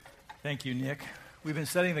Thank you, Nick. We've been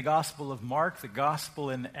studying the Gospel of Mark, the Gospel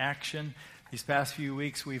in action. These past few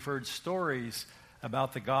weeks, we've heard stories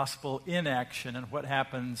about the Gospel in action and what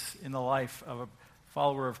happens in the life of a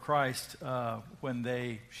follower of Christ when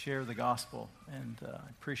they share the Gospel. And I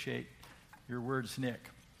appreciate your words, Nick.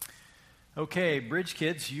 Okay, Bridge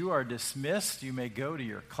Kids, you are dismissed. You may go to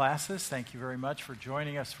your classes. Thank you very much for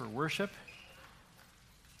joining us for worship.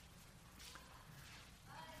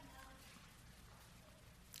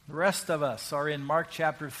 The rest of us are in Mark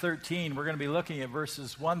chapter 13. We're going to be looking at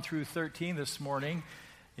verses 1 through 13 this morning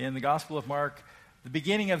in the Gospel of Mark, the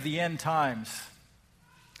beginning of the end times.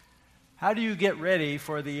 How do you get ready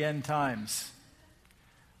for the end times?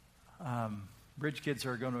 Bridge Kids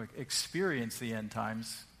are going to experience the end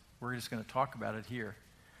times. We're just going to talk about it here.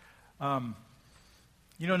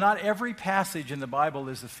 Not every passage in the Bible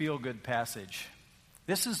is a feel-good passage.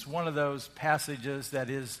 This is one of those passages that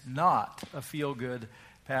is not a feel-good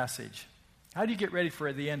passage. How do you get ready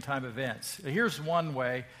for the end time events? Here's one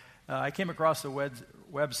way. I came across a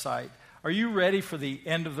website. Are you ready for the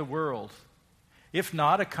end of the world? If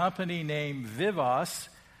not, a company named Vivos,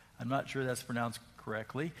 I'm not sure that's pronounced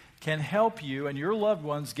correctly, can help you and your loved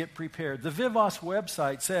ones get prepared. The Vivos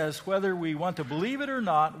website says whether we want to believe it or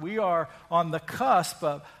not, we are on the cusp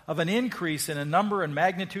of an increase in a number and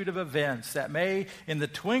magnitude of events that may, in the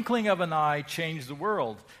twinkling of an eye, change the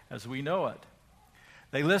world as we know it.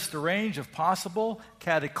 They list a range of possible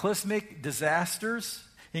cataclysmic disasters,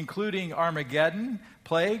 including Armageddon,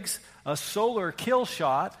 plagues, a solar kill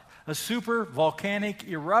shot, a super volcanic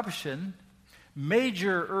eruption,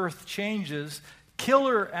 major earth changes,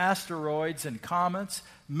 killer asteroids and comets,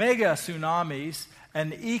 mega tsunamis,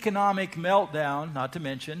 an economic meltdown, not to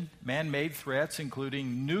mention man-made threats,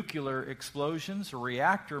 including nuclear explosions, a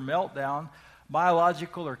reactor meltdown,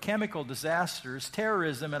 biological or chemical disasters,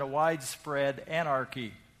 terrorism, and a widespread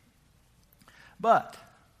anarchy. But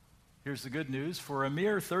here's the good news. For a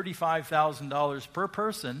mere $35,000 per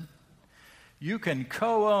person, you can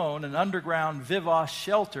co-own an underground Vivos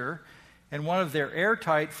shelter and one of their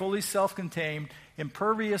airtight, fully self-contained,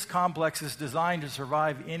 impervious complexes designed to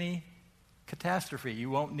survive any catastrophe. You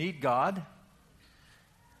won't need God.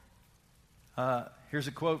 Here's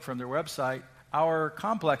a quote from their website. Our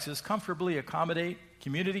complexes comfortably accommodate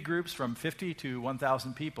community groups from 50 to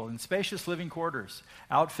 1,000 people in spacious living quarters,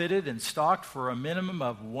 outfitted and stocked for a minimum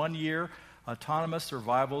of 1 year autonomous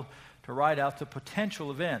survival to ride out the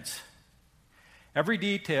potential events. Every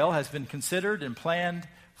detail has been considered and planned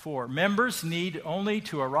for. Members need only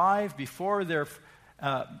to arrive before their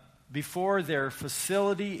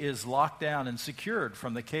facility is locked down and secured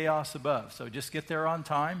from the chaos above. So just get there on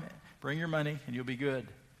time, bring your money, and you'll be good.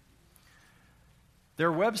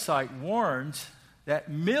 Their website warns that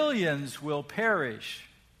millions will perish,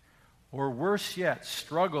 or worse yet,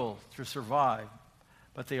 struggle to survive.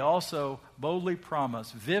 But they also boldly promise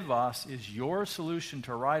Vivos is your solution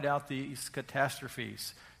to ride out these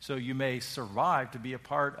catastrophes, so you may survive to be a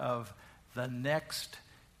part of the next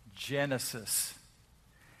Genesis.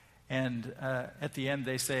 And at the end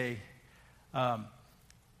they say,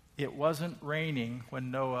 it wasn't raining when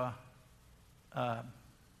Noah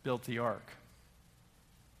built the ark.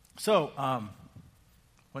 So,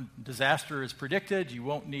 when disaster is predicted, you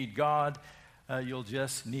won't need God. You'll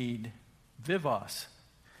just need Vivos.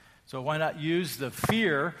 So why not use the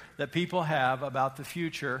fear that people have about the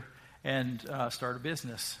future and start a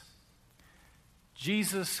business?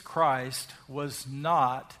 Jesus Christ was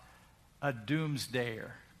not a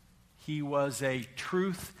doomsdayer. He was a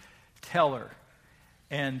truth teller.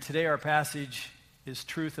 And today our passage is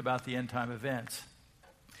truth about the end time events.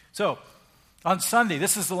 So, on Sunday,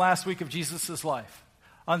 this is the last week of Jesus' life.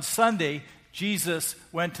 On Sunday, Jesus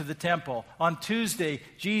went to the temple. On Tuesday,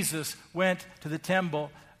 Jesus went to the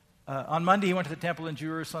temple. On Monday, he went to the temple in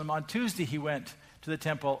Jerusalem. On Tuesday, he went to the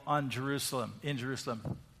temple in Jerusalem.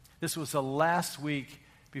 This was the last week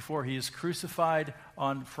before he is crucified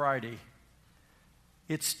on Friday.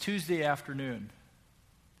 It's Tuesday afternoon,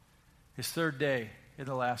 his third day in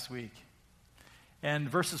the last week. And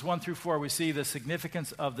verses 1 through 4, we see the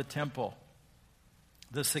significance of the temple.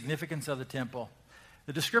 The significance of the temple.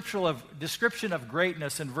 The description of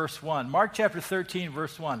greatness in verse 1. Mark chapter 13,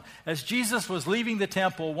 verse 1. As Jesus was leaving the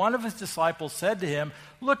temple, one of his disciples said to him,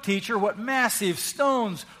 "Look, teacher, what massive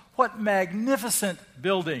stones, what magnificent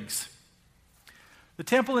buildings." The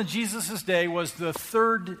temple in Jesus' day was the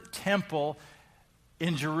third temple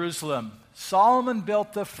in Jerusalem. Solomon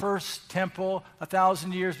built the first temple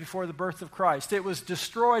 1,000 years before the birth of Christ. It was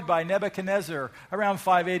destroyed by Nebuchadnezzar around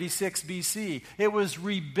 586 BC. It was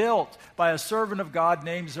rebuilt by a servant of God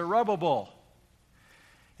named Zerubbabel.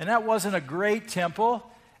 And that wasn't a great temple.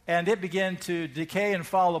 and it began to decay and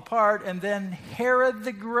fall apart. And then Herod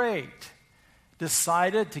the Great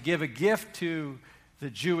decided to give a gift to the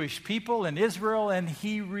Jewish people in Israel, and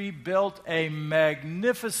he rebuilt a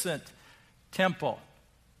magnificent temple.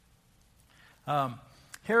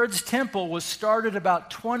 Herod's temple was started about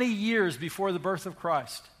 20 years before the birth of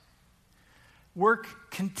Christ. Work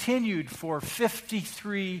continued for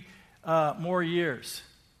 53 more years.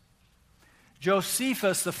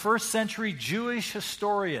 Josephus, the first century Jewish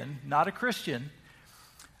historian, not a Christian,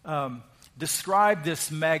 described this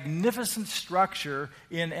magnificent structure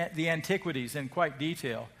in the Antiquities in quite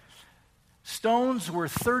detail. Stones were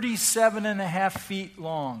 37 and a half feet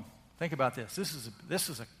long. Think about this. This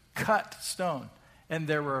is a cut stone, and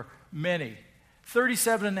there were many.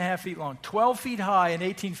 37 and a half feet long, 12 feet high, and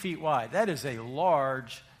 18 feet wide. That is a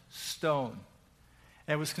large stone.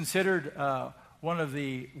 And it was considered one of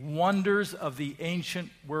the wonders of the ancient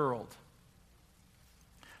world.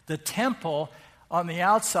 The temple on the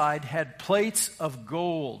outside had plates of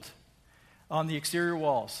gold on the exterior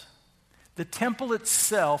walls. The temple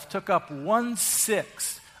itself took up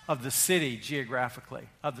 1/6 of the city geographically,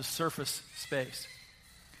 of the surface space.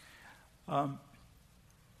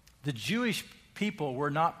 The Jewish people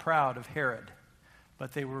were not proud of Herod,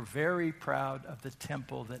 but they were very proud of the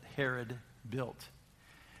temple that Herod built.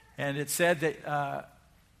 And it said that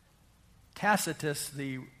Tacitus,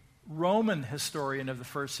 the Roman historian of the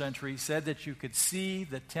first century, said that you could see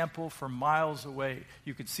the temple from miles away.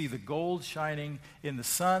 You could see the gold shining in the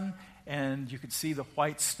sun, and you could see the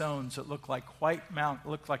white stones that looked like a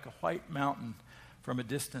white mountain from a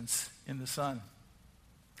distance in the sun.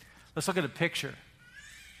 Let's look at a picture.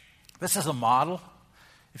 This is a model.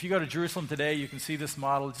 If you go to Jerusalem today, you can see this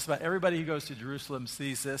model. Just about everybody who goes to Jerusalem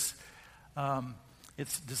sees this.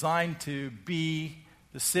 It's designed to be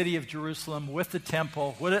the city of Jerusalem with the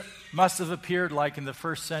temple, what it must have appeared like in the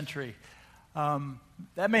first century.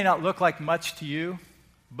 That may not look like much to you,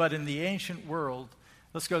 but in the ancient world,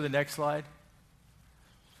 let's go to the next slide.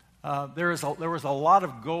 There was a lot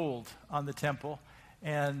of gold on the temple,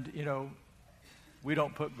 and we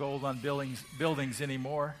don't put gold on buildings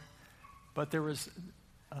anymore, but there was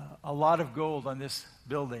a lot of gold on this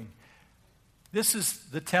building. This is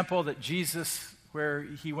the temple that Jesus, where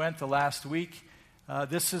he went the last week.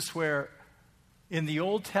 This is where, in the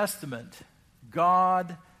Old Testament,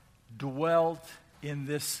 God dwelt in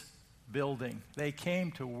this building. They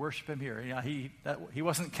came to worship him here. He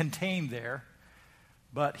wasn't contained there,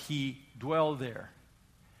 but he dwelled there.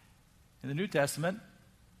 In the New Testament,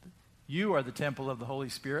 you are the temple of the Holy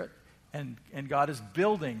Spirit, and God is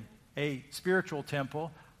building a spiritual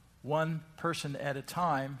temple, one person at a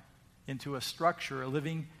time, into a structure, a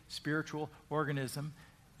living spiritual organism.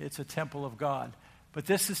 It's a temple of God. But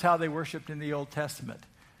this is how they worshiped in the Old Testament.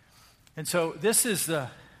 And so this is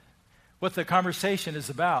what the conversation is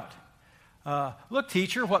about. Look,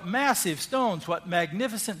 teacher, what massive stones, what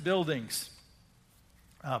magnificent buildings.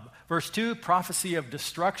 Verse 2, prophecy of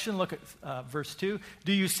destruction. Look at verse 2.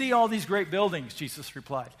 Do you see all these great buildings? Jesus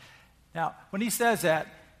replied. Now, when he says that,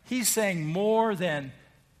 he's saying more than,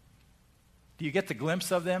 do you get the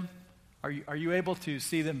glimpse of them? Are you able to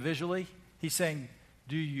see them visually? He's saying,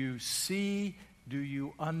 do you see? Do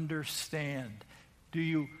you understand? Do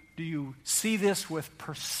you see this with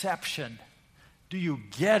perception? Do you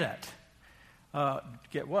get it?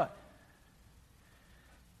 Get what?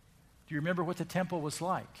 Do you remember what the temple was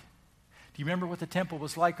like? Do you remember what the temple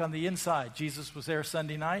was like on the inside? Jesus was there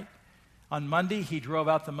Sunday night. On Monday, he drove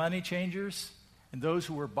out the money changers and those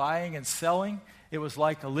who were buying and selling. It was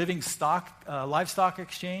like a living livestock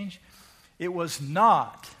exchange. It was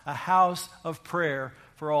not a house of prayer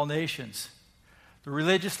for all nations. The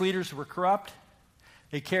religious leaders were corrupt.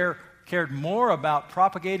 They cared more about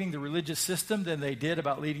propagating the religious system than they did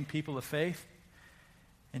about leading people to faith.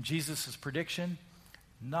 And Jesus' prediction,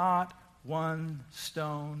 not one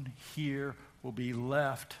stone here will be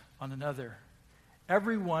left on another.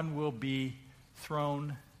 Everyone will be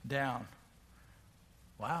thrown down.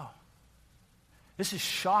 Wow. This is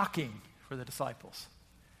shocking for the disciples.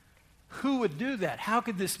 Who would do that? How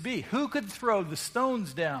could this be? Who could throw the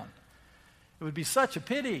stones down? It would be such a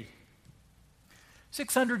pity.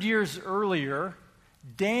 600 years earlier,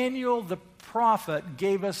 Daniel the prophet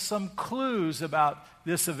gave us some clues about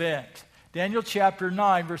this event. Daniel chapter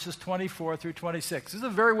 9, verses 24 through 26. This is a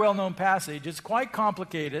very well-known passage. It's quite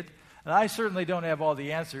complicated, and I certainly don't have all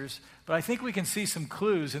the answers, but I think we can see some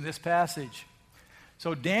clues in this passage.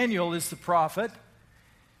 So Daniel is the prophet,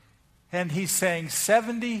 and he's saying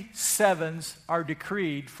 77s are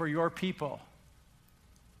decreed for your people.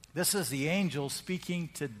 This is the angel speaking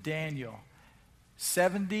to Daniel.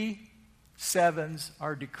 77 sevens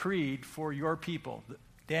are decreed for your people.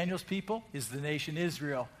 Daniel's people is the nation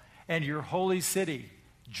Israel, and your holy city,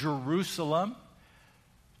 Jerusalem,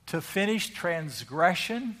 to finish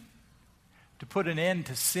transgression, to put an end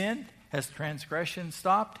to sin. Has transgression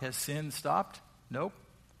stopped? Has sin stopped? Nope.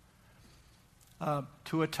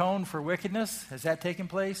 To atone for wickedness, has that taken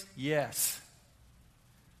place? Yes.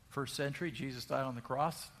 First century, Jesus died on the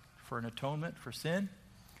cross for an atonement for sin.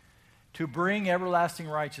 To bring everlasting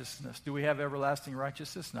righteousness. Do we have everlasting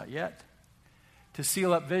righteousness? Not yet. To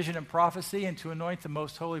seal up vision and prophecy, and to anoint the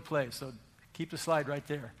most holy place. So keep the slide right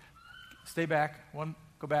there. Stay back.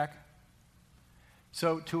 Go back.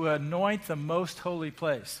 So to anoint the most holy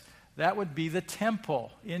place. That would be the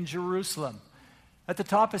temple in Jerusalem. At the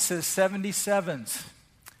top it says 77s.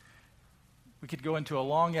 We could go into a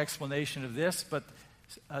long explanation of this, but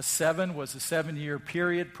a 7 was a 7-year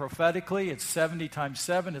period prophetically. It's 70 times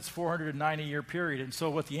 7. It's 490-year period. And so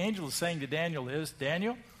what the angel is saying to Daniel is,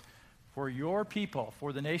 Daniel, for your people,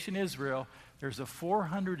 for the nation Israel, there's a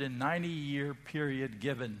 490-year period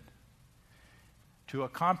given to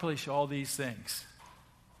accomplish all these things.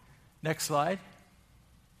 Next slide.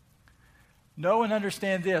 Know and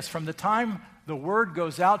understand this. From the time the word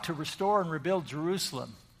goes out to restore and rebuild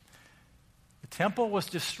Jerusalem, the temple was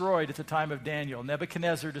destroyed at the time of Daniel.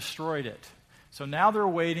 Nebuchadnezzar destroyed it. So now they're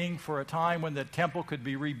waiting for a time when the temple could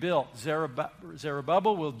be rebuilt.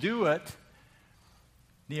 Zerubbabel will do it.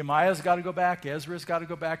 Nehemiah's got to go back. Ezra's got to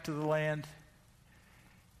go back to the land.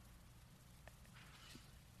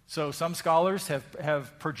 So some scholars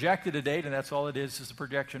have projected a date, and that's all it is a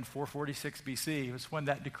projection, 446 BC. It was when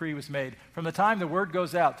that decree was made. From the time the word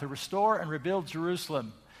goes out to restore and rebuild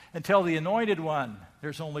Jerusalem until the anointed one,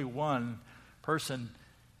 there's only one person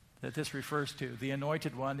that this refers to. The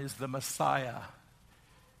anointed one is the Messiah.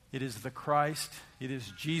 It is the Christ. It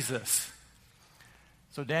is Jesus.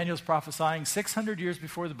 So Daniel's prophesying 600 years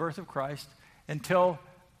before the birth of Christ until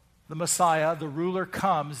the Messiah, the ruler,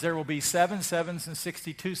 comes. There will be 7 sevens and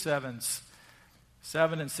 62 sevens.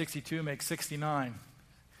 7 and 62 make 69.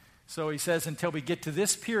 So he says until we get to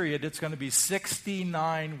this period, it's going to be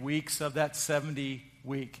 69 weeks of that 70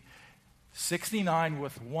 week. 69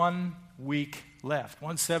 with 1 week left,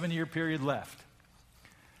 1 7-year period left.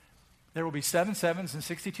 There will be 7 sevens and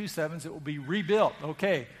 62 sevens. It will be rebuilt.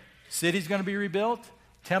 Okay, city's going to be rebuilt.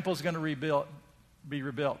 Temple's going to be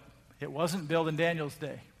rebuilt. It wasn't built in Daniel's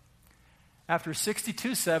day. After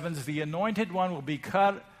 62 sevens, the anointed one will be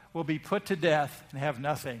put to death and have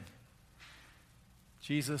nothing.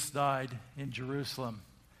 Jesus died in Jerusalem.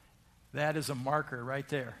 That is a marker right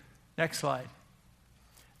there. Next slide.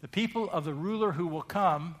 The people of the ruler who will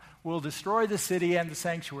come will destroy the city and the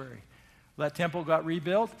sanctuary. That temple got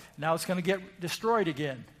rebuilt. Now it's going to get destroyed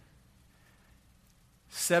again.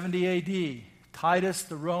 70 A.D., Titus,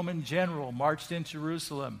 the Roman general, marched into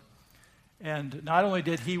Jerusalem. And not only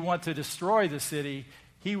did he want to destroy the city,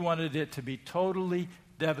 he wanted it to be totally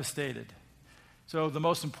devastated. So the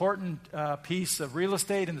most important piece of real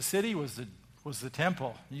estate in the city was the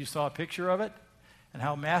temple. You saw a picture of it and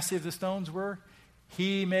how massive the stones were.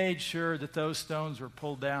 He made sure that those stones were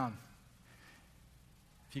pulled down.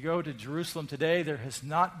 If you go to Jerusalem today, there has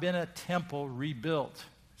not been a temple rebuilt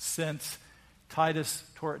since Titus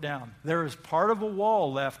tore it down. There is part of a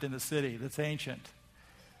wall left in the city that's ancient.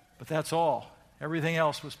 But that's all. Everything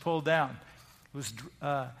else was pulled down. It was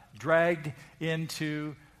dragged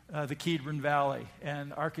into the Kidron Valley.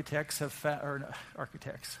 And archaeologists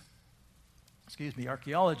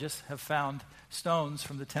have found stones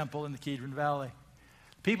from the temple in the Kidron Valley.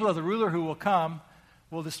 People of the ruler who will come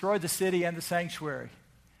will destroy the city and the sanctuary.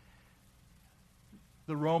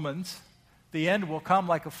 The Romans. The end will come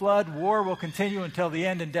like a flood. War will continue until the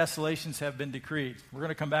end and desolations have been decreed. We're going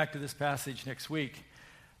to come back to this passage next week.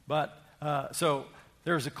 But so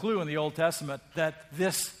there's a clue in the Old Testament that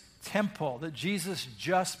this temple that Jesus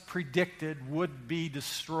just predicted would be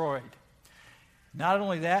destroyed. Not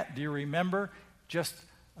only that, do you remember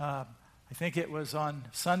I think it was on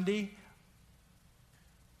Sunday,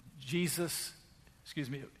 it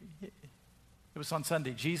was on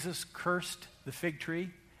Sunday, Jesus cursed the fig tree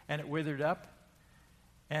and it withered up.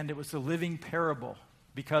 And it was a living parable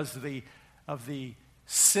because the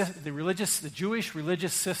Jewish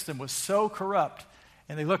religious system was so corrupt,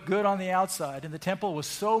 and they looked good on the outside, and the temple was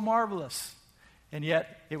so marvelous, and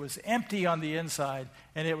yet it was empty on the inside,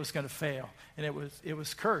 and it was going to fail, and it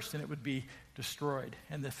was cursed, and it would be destroyed.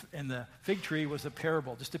 And the fig tree was a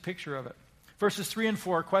parable, just a picture of it. Verses 3 and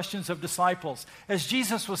 4, questions of disciples. As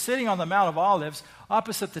Jesus was sitting on the Mount of Olives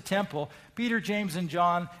opposite the temple, Peter, James, and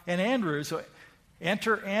John, and Andrew, so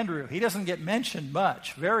Enter Andrew. He doesn't get mentioned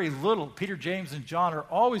much, very little. Peter, James, and John are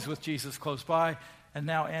always with Jesus close by, and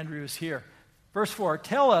now Andrew is here. Verse 4,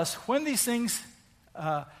 tell us when these things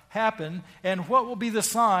happen, and what will be the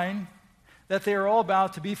sign that they are all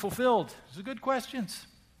about to be fulfilled? Those are good questions.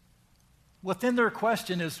 Within their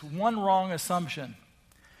question is one wrong assumption.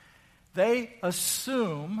 They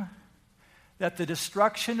assume that the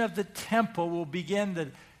destruction of the temple will be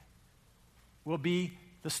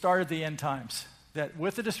the start of the end times. That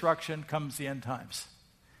with the destruction comes the end times.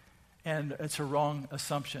 And it's a wrong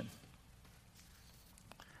assumption.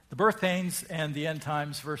 The birth pains and the end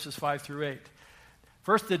times, verses 5 through 8.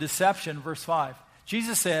 First, the deception, verse 5.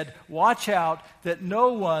 Jesus said, watch out that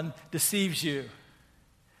no one deceives you.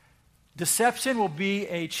 Deception will be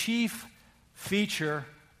a chief feature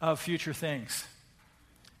of future things.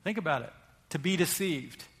 Think about it. To be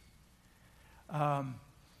deceived.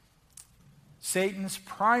 Satan's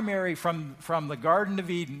primary from the Garden of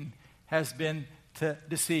Eden has been to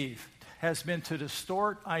deceive, has been to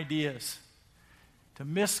distort ideas, to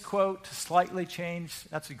misquote, to slightly change.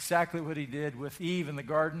 That's exactly what he did with Eve in the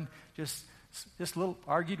garden. Just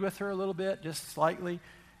argued with her a little bit, just slightly.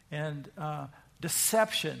 And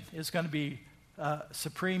deception is going to be a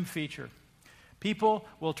supreme feature. People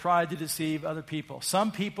will try to deceive other people.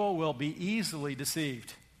 Some people will be easily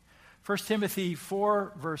deceived. 1 Timothy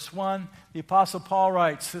 4, verse 1, the Apostle Paul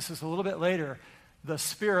writes, this is a little bit later, the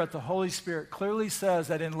Spirit, the Holy Spirit, clearly says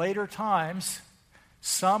that in later times,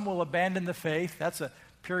 some will abandon the faith. That's a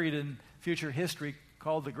period in future history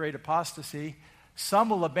called the Great Apostasy. Some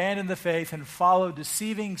will abandon the faith and follow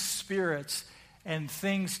deceiving spirits and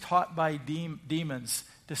things taught by demons.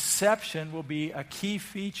 Deception will be a key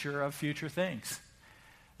feature of future things.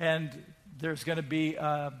 And there's going to be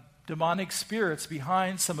demonic spirits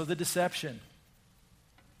behind some of the deception.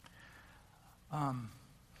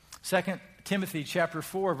 2 Timothy chapter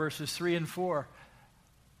 4, verses 3 and 4.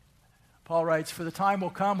 Paul writes, for the time will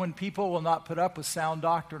come when people will not put up with sound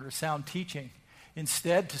doctrine or sound teaching.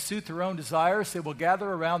 Instead, to suit their own desires, they will gather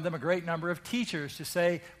around them a great number of teachers to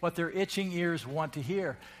say what their itching ears want to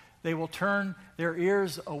hear. They will turn their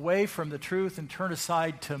ears away from the truth and turn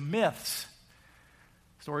aside to myths,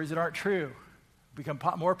 stories that aren't true, become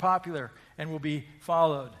more popular, and will be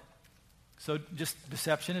followed. So just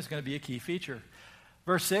deception is going to be a key feature.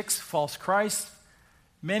 Verse 6, false Christ.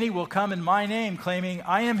 Many will come in my name claiming,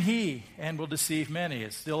 I am he, and will deceive many.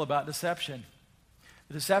 It's still about deception.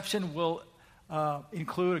 The deception will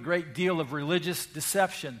include a great deal of religious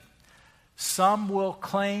deception. Some will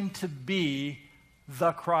claim to be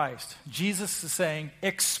the Christ. Jesus is saying,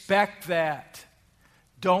 expect that.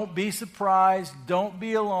 Don't be surprised. Don't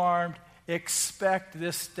be alarmed. Expect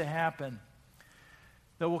this to happen.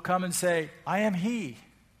 They will come and say, I am he.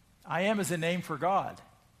 I am is a name for God.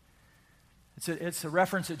 It's a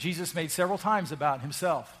reference that Jesus made several times about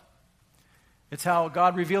himself. It's how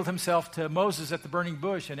God revealed himself to Moses at the burning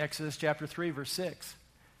bush in Exodus chapter 3, verse 6.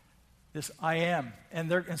 This I am.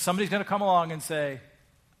 And somebody's going to come along and say,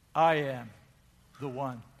 I am the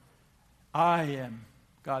one. I am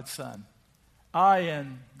God's son. I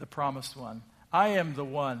am the promised one. I am the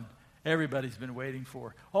one everybody's been waiting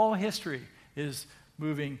for. All history is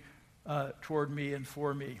moving toward me and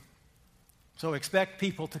for me. So expect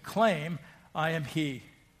people to claim, I am he.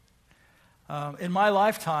 In my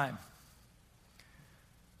lifetime,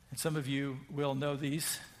 and some of you will know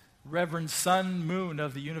these, Reverend Sun Moon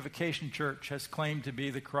of the Unification Church has claimed to be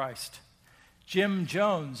the Christ. Jim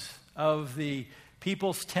Jones of the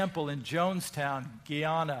People's Temple in Jonestown,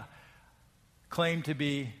 Guyana, claimed to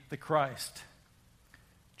be the Christ.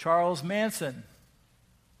 Charles Manson,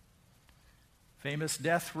 famous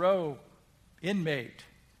death row inmate,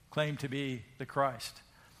 claimed to be the Christ.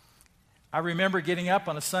 I remember getting up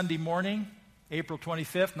on a Sunday morning, April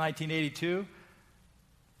 25th, 1982,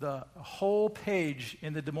 the whole page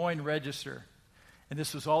in the Des Moines Register, and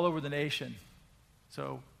this was all over the nation.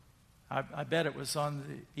 So I bet it was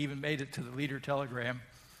even made it to the Leader Telegram.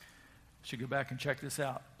 Should go back and check this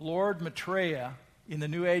out. Lord Maitreya in the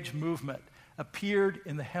New Age movement appeared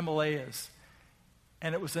in the Himalayas,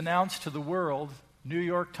 and it was announced to the world, New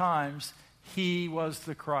York Times, he was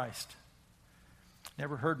the Christ.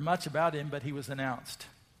 Never heard much about him, but he was announced.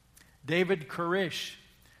 David Koresh,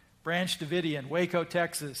 Branch Davidian, Waco,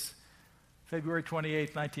 Texas, February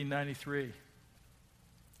 28, 1993.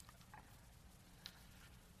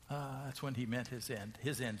 That's when he meant his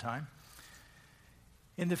end time.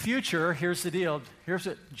 In the future, here's the deal. Here's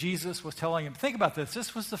what Jesus was telling him. Think about this.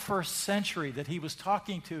 This was the first century that he was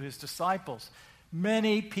talking to his disciples.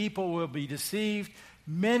 Many people will be deceived.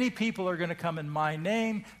 Many people are going to come in my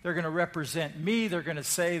name. They're going to represent me. They're going to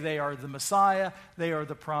say they are the Messiah. They are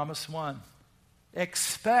the promised one.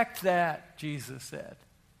 Expect that, Jesus said.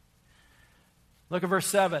 Look at verse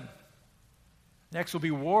 7. Next will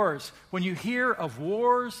be wars. When you hear of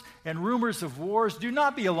wars and rumors of wars, do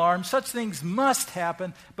not be alarmed. Such things must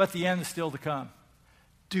happen, but the end is still to come.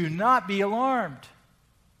 Do not be alarmed.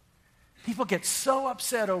 People get so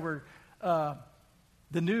upset over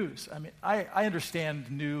the news. I mean, I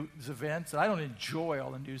understand news events, and I don't enjoy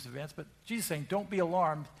all the news events, but Jesus is saying, don't be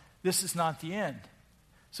alarmed. This is not the end.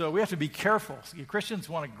 So we have to be careful. So Christians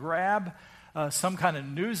want to grab some kind of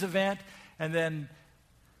news event, and then,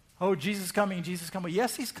 oh, Jesus is coming, Jesus is coming.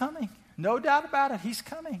 Yes, he's coming. No doubt about it, he's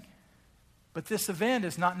coming. But this event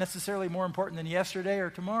is not necessarily more important than yesterday or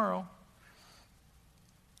tomorrow.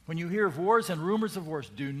 When you hear of wars and rumors of wars,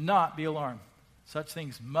 do not be alarmed. Such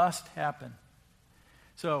things must happen.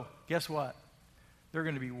 So, guess what? There are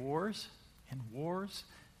going to be wars and wars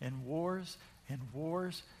and wars and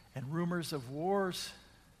wars and rumors of wars.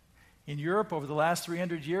 In Europe, over the last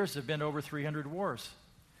 300 years, there have been over 300 wars.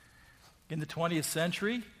 In the 20th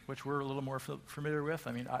century, which we're a little more familiar with,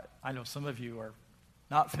 I mean, I know some of you are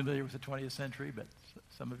not familiar with the 20th century, but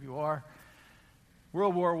some of you are.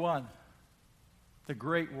 World War I, the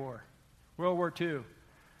Great War. World War II,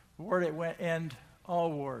 the war that went end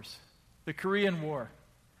all wars. The Korean War,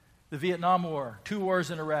 the Vietnam War, 2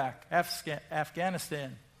 wars in Iraq,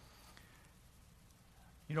 Afghanistan.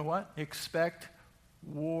 You know what? Expect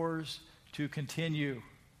wars to continue.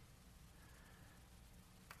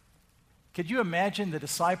 Could you imagine the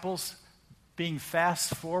disciples being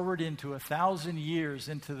fast forward into 1,000 years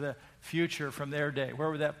into the future from their day? Where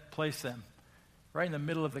would that place them? Right in the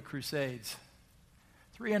middle of the Crusades.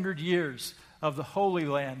 300 years of the Holy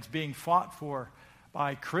Land being fought for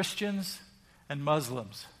by Christians and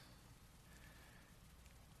Muslims.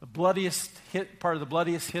 The bloodiest part of the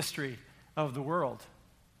bloodiest history of the world.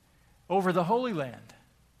 Over the Holy Land.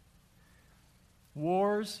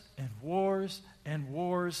 Wars and wars and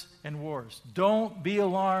wars and wars. Don't be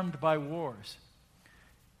alarmed by wars.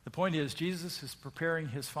 The point is, Jesus is preparing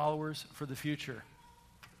his followers for the future.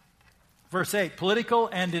 Verse 8, political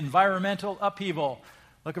and environmental upheaval.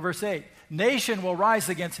 Look at verse 8. Nation will rise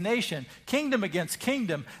against nation, kingdom against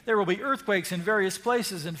kingdom. There will be earthquakes in various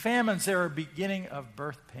places and famines. There are beginning of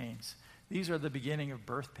birth pains. These are the beginning of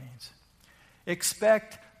birth pains.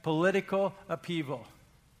 Expect political upheaval.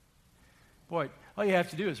 Boy, all you have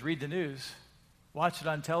to do is read the news, watch it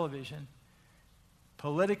on television.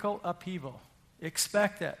 Political upheaval.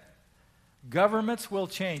 Expect it. Governments will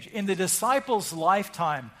change. In the disciples'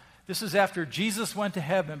 lifetime, this is after Jesus went to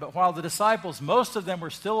heaven, but while the disciples, most of them were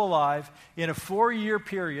still alive, in a 4-year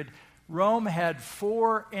period, Rome had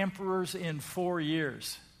 4 emperors in 4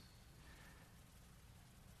 years.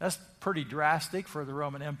 That's pretty drastic for the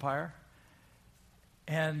Roman Empire.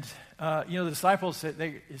 And, the disciples said,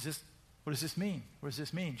 what does this mean? What does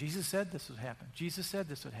this mean? Jesus said this would happen. Jesus said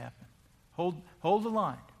this would happen. Hold the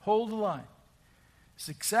line. Hold the line. It's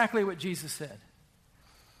exactly what Jesus said.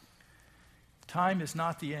 Time is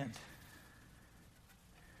not the end.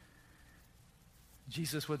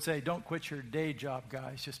 Jesus would say, don't quit your day job,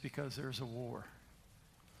 guys, just because there's a war.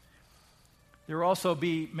 There will also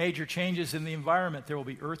be major changes in the environment. There will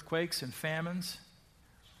be earthquakes and famines.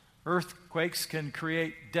 Earthquakes can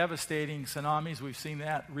create devastating tsunamis. We've seen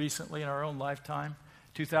that recently in our own lifetime.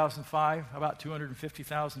 2005, about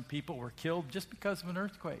 250,000 people were killed just because of an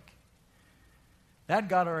earthquake. That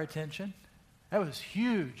got our attention. That was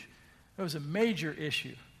huge. That was a major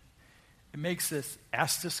issue. It makes us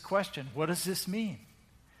ask this question, what does this mean?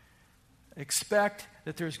 Expect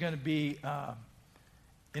that there's going to be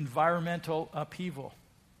environmental upheaval.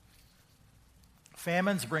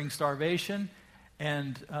 Famines bring starvation,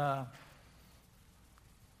 and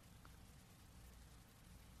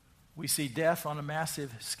we see death on a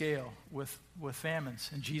massive scale with famines.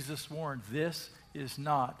 And Jesus warned, this is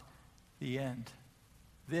not the end.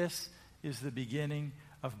 This is the beginning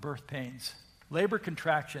of birth pains. Labor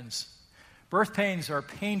contractions. Birth pains are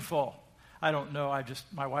painful. I don't know,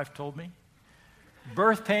 my wife told me.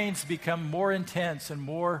 Birth pains become more intense and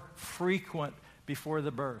more frequent before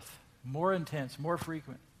the birth. More intense, more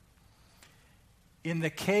frequent. In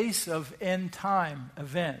the case of end time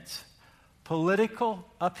events, political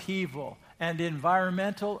upheaval and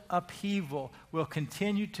environmental upheaval will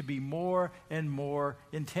continue to be more and more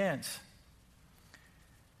intense.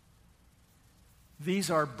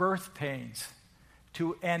 These are birth pains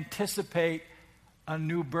to anticipate a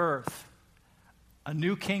new birth, a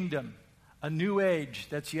new kingdom, a new age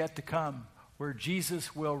that's yet to come, where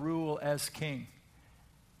Jesus will rule as king.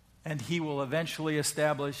 and he will eventually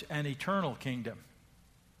establish an eternal kingdom.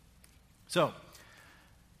 So,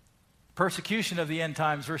 persecution of the end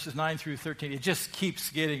times, verses 9 through 13. It just keeps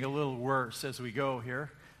getting a little worse as we go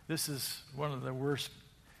here. This is one of the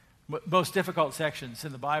most difficult sections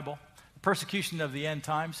in the Bible. Persecution of the end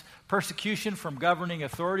times. Persecution from governing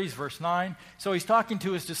authorities, verse 9. So he's talking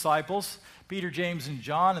to his disciples, Peter, James, and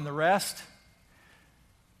John, and the rest.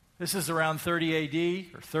 This is around 30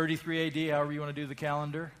 A.D. or 33 A.D., however you want to do the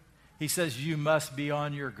calendar. He says, you must be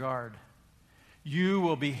on your guard. You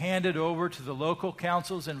will be handed over to the local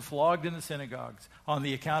councils and flogged in the synagogues on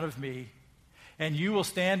the account of me. And you will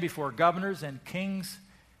stand before governors and kings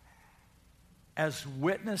as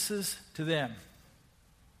witnesses to them.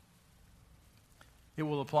 It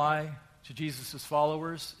will apply to Jesus'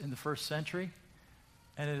 followers in the first century,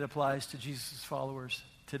 and it applies to Jesus' followers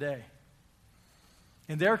today.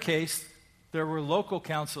 In their case, there were local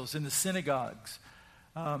councils in the synagogues.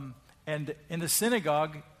 And in the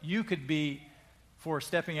synagogue, you could be, for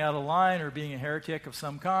stepping out of line or being a heretic of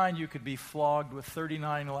some kind, you could be flogged with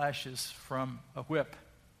 39 lashes from a whip.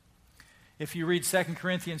 If you read 2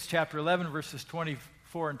 Corinthians chapter 11, verses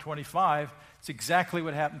 24 and 25, it's exactly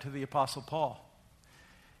what happened to the Apostle Paul.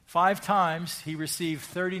 5 times he received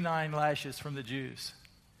 39 lashes from the Jews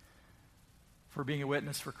for being a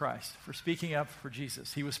witness for Christ, for speaking up for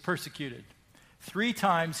Jesus. He was persecuted. 3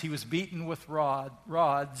 times he was beaten with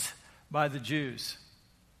rods by the Jews.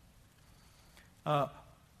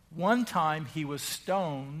 1 time he was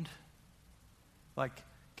stoned, like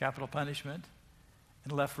capital punishment,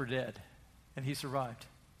 and left for dead. And he survived.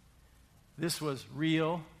 This was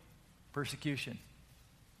real persecution.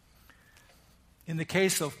 In the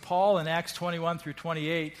case of Paul in Acts 21 through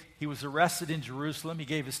 28, he was arrested in Jerusalem. He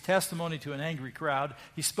gave his testimony to an angry crowd.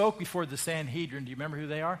 He spoke before the Sanhedrin. Do you remember who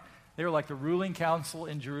they are? They were like the ruling council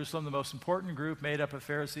in Jerusalem, the most important group made up of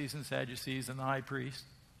Pharisees and Sadducees and the high priest.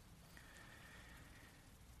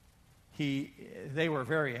 They were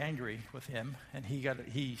very angry with him, and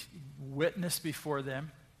he witnessed before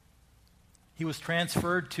them. He was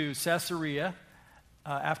transferred to Caesarea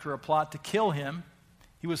after a plot to kill him.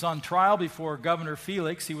 He was on trial before Governor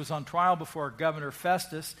Felix. He was on trial before Governor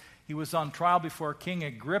Festus. He was on trial before King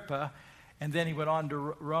Agrippa. And then he went on to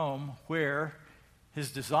Rome, where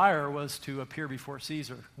his desire was to appear before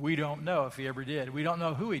Caesar. We don't know if he ever did. We don't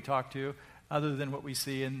know who he talked to, other than what we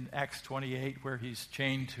see in Acts 28, where he's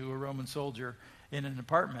chained to a Roman soldier in an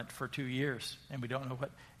apartment for 2 years. And we don't know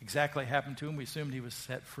what exactly happened to him. We assumed he was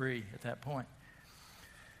set free at that point.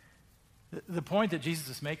 The point that Jesus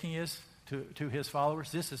is making is, to his followers,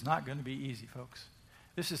 this is not going to be easy, folks.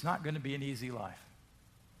 This is not going to be an easy life.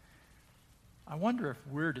 I wonder if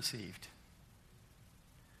we're deceived.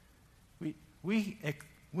 We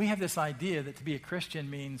have this idea that to be a Christian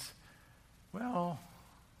means, well,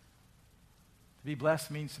 to be blessed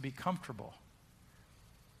means to be comfortable.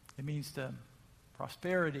 It means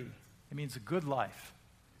prosperity. It means a good life.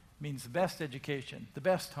 It means the best education, the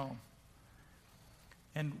best home.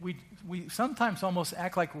 And we sometimes almost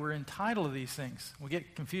act like we're entitled to these things. We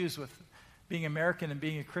get confused with being American and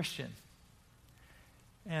being a Christian.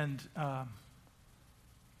 And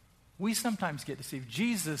we sometimes get deceived.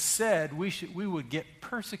 Jesus said we would get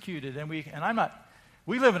persecuted,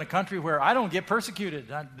 we live in a country where I don't get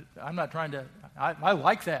persecuted. I'm not trying to, I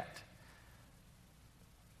like that.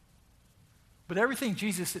 But everything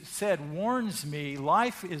Jesus said warns me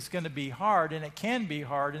life is going to be hard, and it can be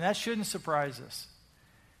hard, and that shouldn't surprise us.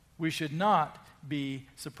 We should not be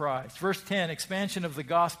surprised. Verse 10, expansion of the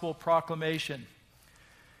gospel proclamation.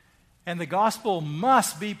 And the gospel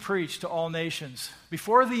must be preached to all nations.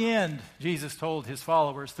 Before the end, Jesus told his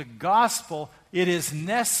followers, the gospel, it is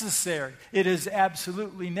necessary. It is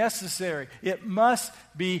absolutely necessary. It must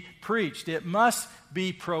be preached. It must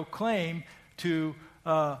be proclaimed to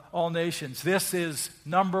all nations. This is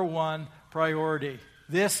number one priority.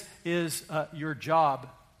 This is your job.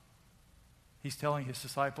 He's telling his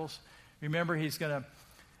disciples. Remember, he's going to,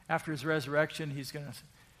 after his resurrection, he's going to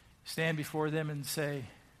stand before them and say,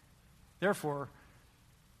 therefore,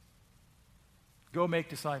 go make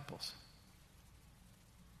disciples.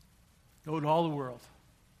 Go to all the world.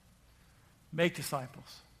 Make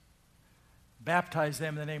disciples. Baptize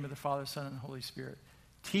them in the name of the Father, Son, and Holy Spirit.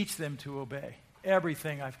 Teach them to obey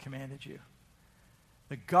everything I've commanded you.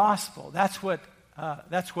 The gospel, that's what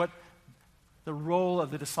the role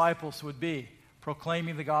of the disciples would be,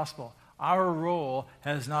 proclaiming the gospel. Our role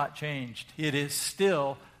has not changed. It is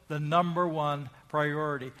still the number one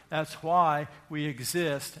priority. That's why we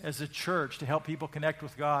exist as a church, to help people connect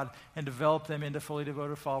with God and develop them into fully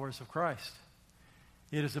devoted followers of Christ.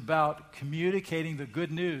 It is about communicating the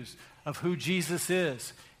good news of who Jesus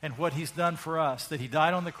is and what he's done for us, that he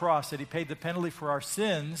died on the cross, that he paid the penalty for our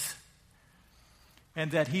sins,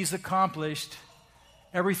 and that he's accomplished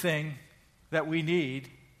everything that we need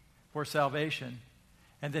for salvation,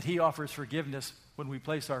 and that he offers forgiveness when we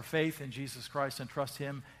place our faith in Jesus Christ and trust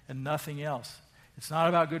him and nothing else. It's not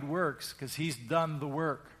about good works, because he's done the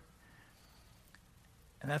work.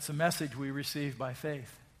 And that's a message we receive by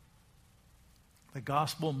faith. The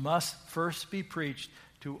gospel must first be preached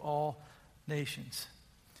to all nations.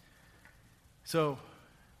 So,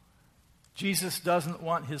 Jesus doesn't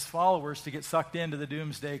want his followers to get sucked into the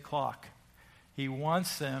doomsday clock. He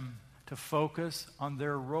wants them to focus on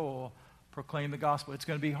their role, proclaim the gospel. It's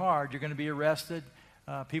going to be hard. You're going to be arrested.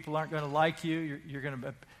 People aren't going to like you. You're going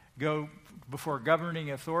to go before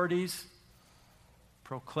governing authorities.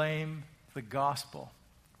 Proclaim the gospel.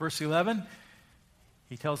 Verse 11,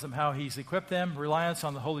 he tells them how he's equipped them. Reliance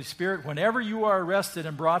on the Holy Spirit. Whenever you are arrested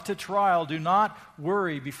and brought to trial, do not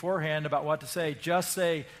worry beforehand about what to say. Just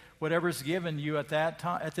say whatever is given you at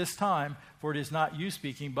this time, for it is not you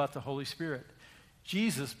speaking, but the Holy Spirit.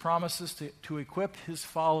 Jesus promises to equip his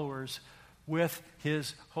followers with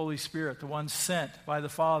his Holy Spirit, the one sent by the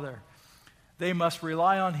Father. They must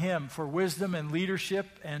rely on him for wisdom and leadership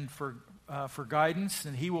and for guidance,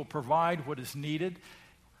 and he will provide what is needed.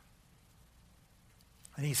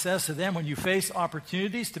 And he says to them, when you face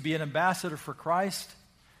opportunities to be an ambassador for Christ,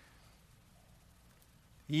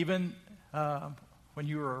 even when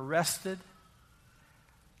you are arrested,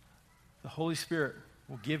 the Holy Spirit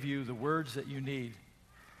will give you the words that you need.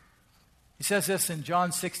 He says this in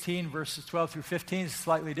John 16, verses 12 through 15, it's a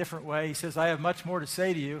slightly different way. He says, I have much more to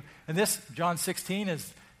say to you. And this, John 16,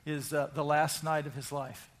 is the last night of his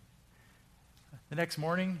life. The next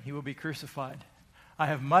morning, he will be crucified. I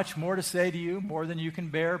have much more to say to you, more than you can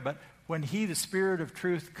bear, but when he, the Spirit of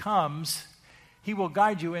truth, comes, he will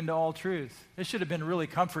guide you into all truth. This should have been really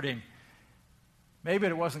comforting. Maybe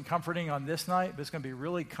it wasn't comforting on this night, but it's going to be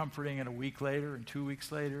really comforting in a week later, and 2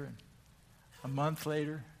 weeks later, and a month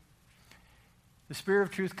later. The Spirit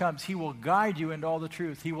of truth comes. He will guide you into all the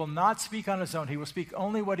truth. He will not speak on his own. He will speak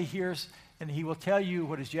only what he hears, and he will tell you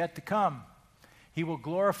what is yet to come. He will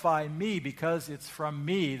glorify me because it's from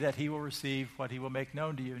me that he will receive what he will make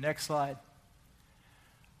known to you. Next slide.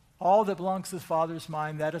 All that belongs to the Father is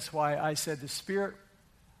mine. That is why I said the Spirit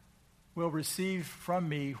will receive from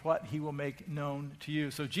me what he will make known to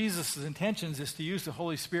you. So Jesus' intentions is to use the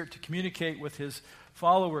Holy Spirit to communicate with his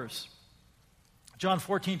followers. John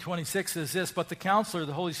 14:26 says this, but the Counselor,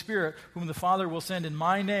 the Holy Spirit, whom the Father will send in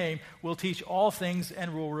my name, will teach all things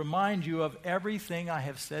and will remind you of everything I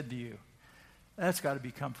have said to you. That's got to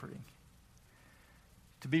be comforting.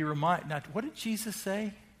 To be reminded. Now, what did Jesus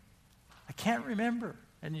say? I can't remember.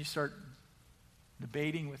 And you start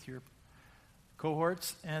debating with your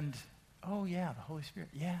cohorts, and, oh yeah, the Holy Spirit.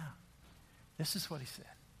 Yeah, this is what he said.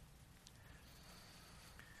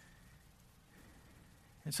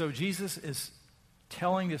 And so Jesus is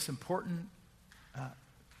telling this important,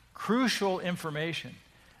 crucial information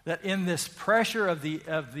that in this pressure of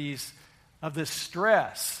this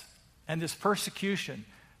stress and this persecution,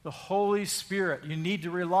 the Holy Spirit, you need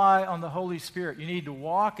to rely on the Holy Spirit. You need to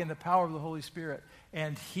walk in the power of the Holy Spirit,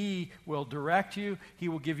 and he will direct you. He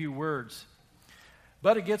will give you words.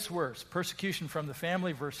 But it gets worse. Persecution from the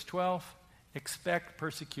family, verse 12. Expect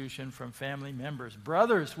persecution from family members.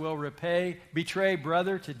 Brothers will betray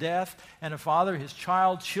brother to death, and a father his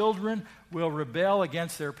child. Children will rebel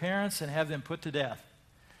against their parents and have them put to death.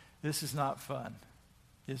 This is not fun,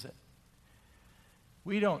 is it?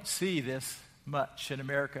 We don't see this much in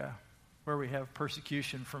America, where we have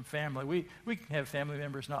persecution from family. We can have family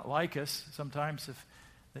members not like us sometimes if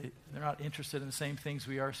they're not interested in the same things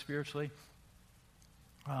we are spiritually.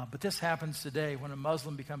 But this happens today when a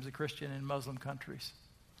Muslim becomes a Christian in Muslim countries.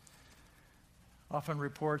 Often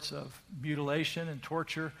reports of mutilation and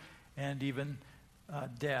torture and even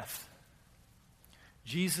death.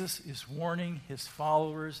 Jesus is warning his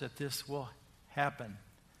followers that this will happen.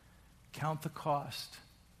 Count the cost.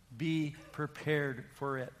 Be prepared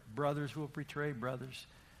for it. Brothers will betray brothers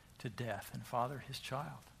to death, and father his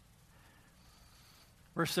child.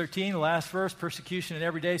 Verse 13, the last verse, persecution in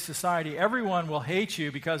everyday society. Everyone will hate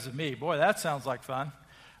you because of me. Boy, that sounds like fun.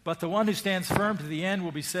 But the one who stands firm to the end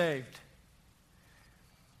will be saved.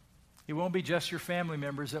 It won't be just your family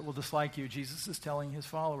members that will dislike you, Jesus is telling his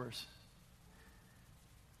followers.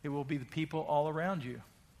 It will be the people all around you.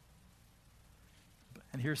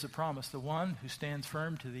 And here's the promise. The one who stands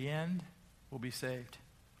firm to the end will be saved.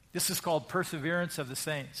 This is called perseverance of the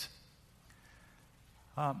saints.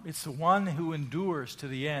 It's the one who endures to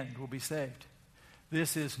the end will be saved.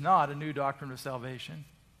 This is not a new doctrine of salvation.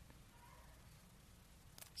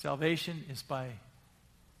 Salvation is by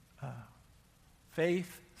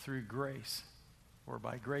faith through grace, or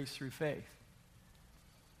by grace through faith.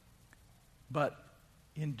 But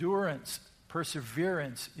endurance,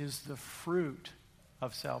 perseverance is the fruit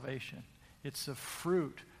of salvation. It's the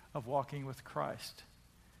fruit of walking with Christ,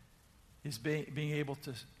 is being able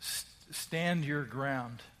to stand your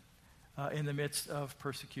ground in the midst of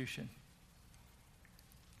persecution.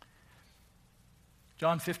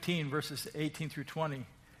 John 15, verses 18 through 20.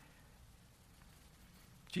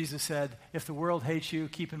 Jesus said, "If the world hates you,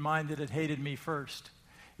 keep in mind that it hated me first.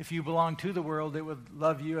 If you belong to the world, it would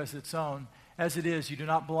love you as its own. As it is, you do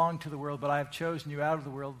not belong to the world, but I have chosen you out of the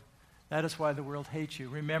world. That is why the world hates you.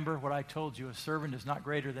 Remember what I told you, a servant is not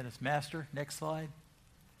greater than his master." Next slide.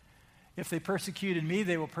 "If they persecuted me,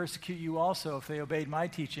 they will persecute you also. If they obeyed my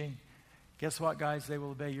teaching, guess what, guys? They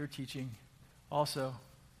will obey your teaching also."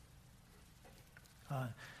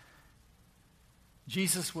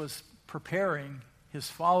 Jesus was preparing his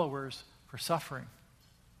followers for suffering.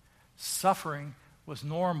 Suffering was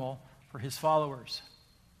normal for his followers.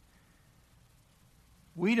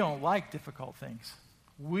 We don't like difficult things.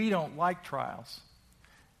 We don't like trials.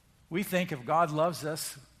 We think if God loves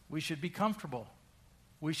us, we should be comfortable.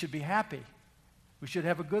 We should be happy. We should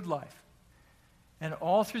have a good life. And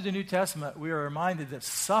all through the New Testament, we are reminded that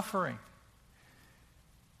suffering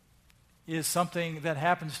is something that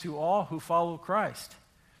happens to all who follow Christ.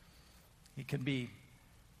 It can be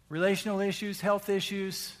relational issues, health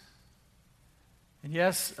issues. And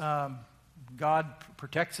yes, God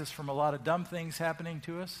protects us from a lot of dumb things happening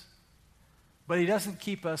to us. But he doesn't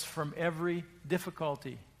keep us from every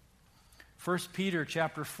difficulty. 1 Peter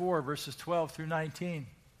chapter 4, verses 12 through 19.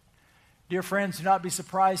 "Dear friends, do not be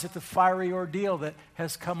surprised at the fiery ordeal that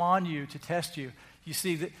has come on you to test you." You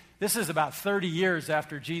see, this is about 30 years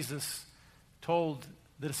after Jesus told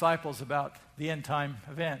the disciples about the end time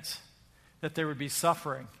events, that there would be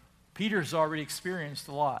suffering. Peter's already experienced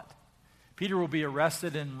a lot. Peter will be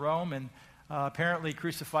arrested in Rome and apparently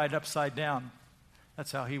crucified upside down.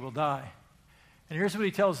 That's how he will die. And here's what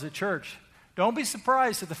he tells the church: don't be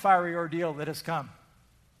surprised at the fiery ordeal that has come.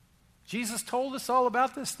 Jesus told us all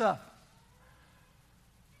about this stuff.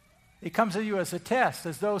 It comes to you as a test,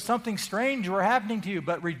 as though something strange were happening to you,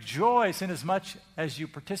 but rejoice inasmuch as you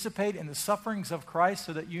participate in the sufferings of Christ,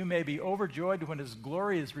 so that you may be overjoyed when his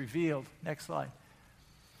glory is revealed. Next slide.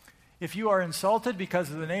 "If you are insulted because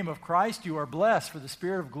of the name of Christ, you are blessed, for the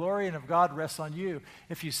Spirit of glory and of God rests on you.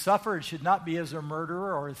 If you suffer, it should not be as a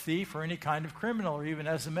murderer or a thief or any kind of criminal, or even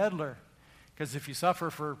as a meddler. Because if you suffer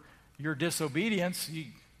for your disobedience,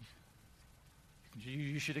 you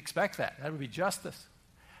should expect that. That would be justice.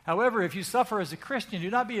 However, if you suffer as a Christian, do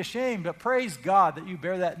not be ashamed, but praise God that you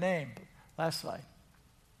bear that name." Last slide.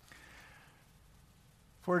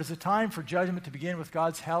 "For it is a time for judgment to begin with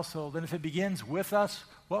God's household. And if it begins with us,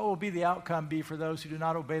 what will be the outcome be for those who do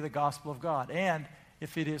not obey the gospel of God? And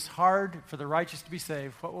if it is hard for the righteous to be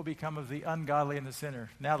saved, what will become of the ungodly and the sinner?"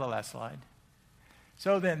 Now the last slide.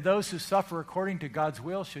 "So then, those who suffer according to God's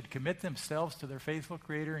will should commit themselves to their faithful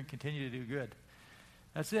Creator and continue to do good."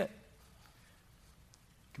 That's it.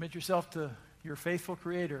 Commit yourself to your faithful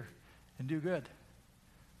Creator and do good.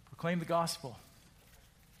 Proclaim the gospel.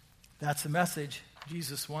 That's the message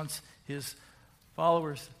Jesus wants his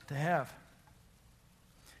followers to have.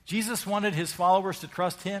 Jesus wanted his followers to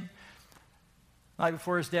trust him. The night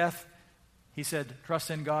before his death, he said, "Trust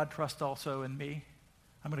in God, trust also in me.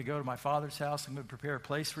 I'm going to go to my Father's house. I'm going to prepare a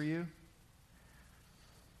place for you."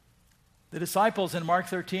 The disciples in Mark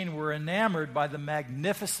 13 were enamored by the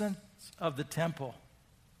magnificence of the temple.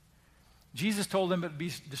 Jesus told them it would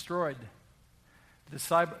be destroyed. The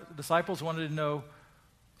disciples wanted to know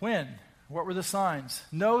when. What were the signs?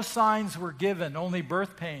 No signs were given, only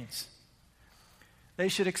birth pains. They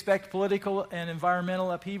should expect political and environmental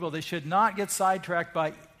upheaval. They should not get sidetracked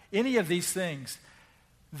by any of these things.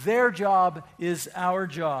 Their job is our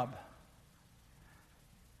job,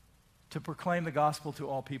 to proclaim the gospel to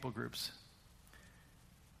all people groups.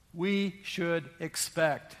 We should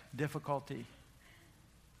expect difficulty.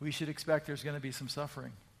 We should expect there's going to be some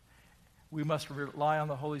suffering. We must rely on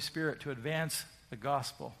the Holy Spirit to advance the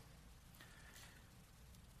gospel.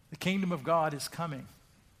 The kingdom of God is coming.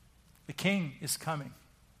 The King is coming.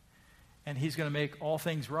 And he's going to make all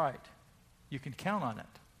things right. You can count on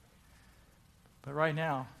it. But right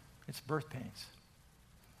now, it's birth pains.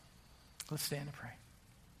 Let's stand and pray.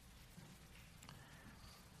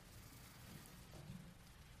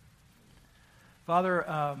 Father,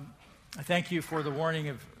 I thank you for the warning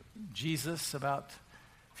of Jesus about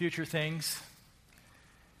future things.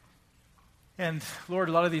 And Lord,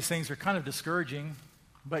 a lot of these things are kind of discouraging,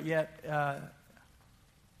 but yet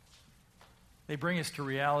they bring us to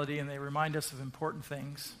reality and they remind us of important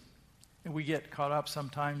things. And we get caught up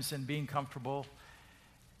sometimes in being comfortable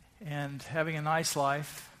and having a nice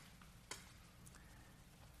life.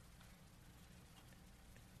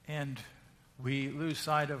 And we lose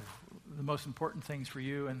sight of the most important things for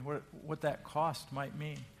you and what that cost might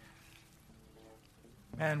mean.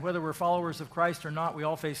 And whether we're followers of Christ or not, we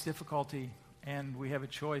all face difficulty, and we have a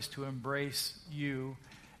choice to embrace you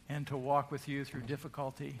and to walk with you through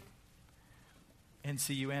difficulty and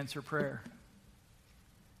see you answer prayer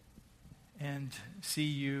and see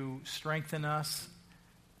you strengthen us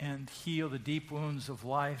and heal the deep wounds of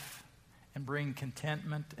life and bring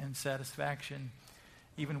contentment and satisfaction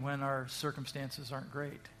even when our circumstances aren't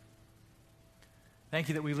great. Thank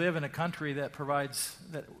you that we live in a country that provides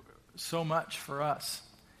that so much for us,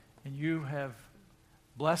 and you have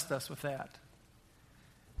blessed us with that.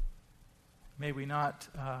 May we not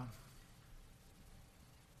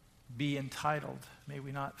be entitled. May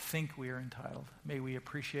we not think we are entitled. May we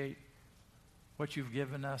appreciate what you've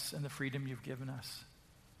given us and the freedom you've given us.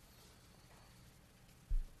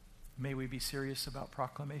 May we be serious about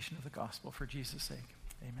proclamation of the gospel for Jesus' sake.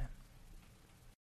 Amen.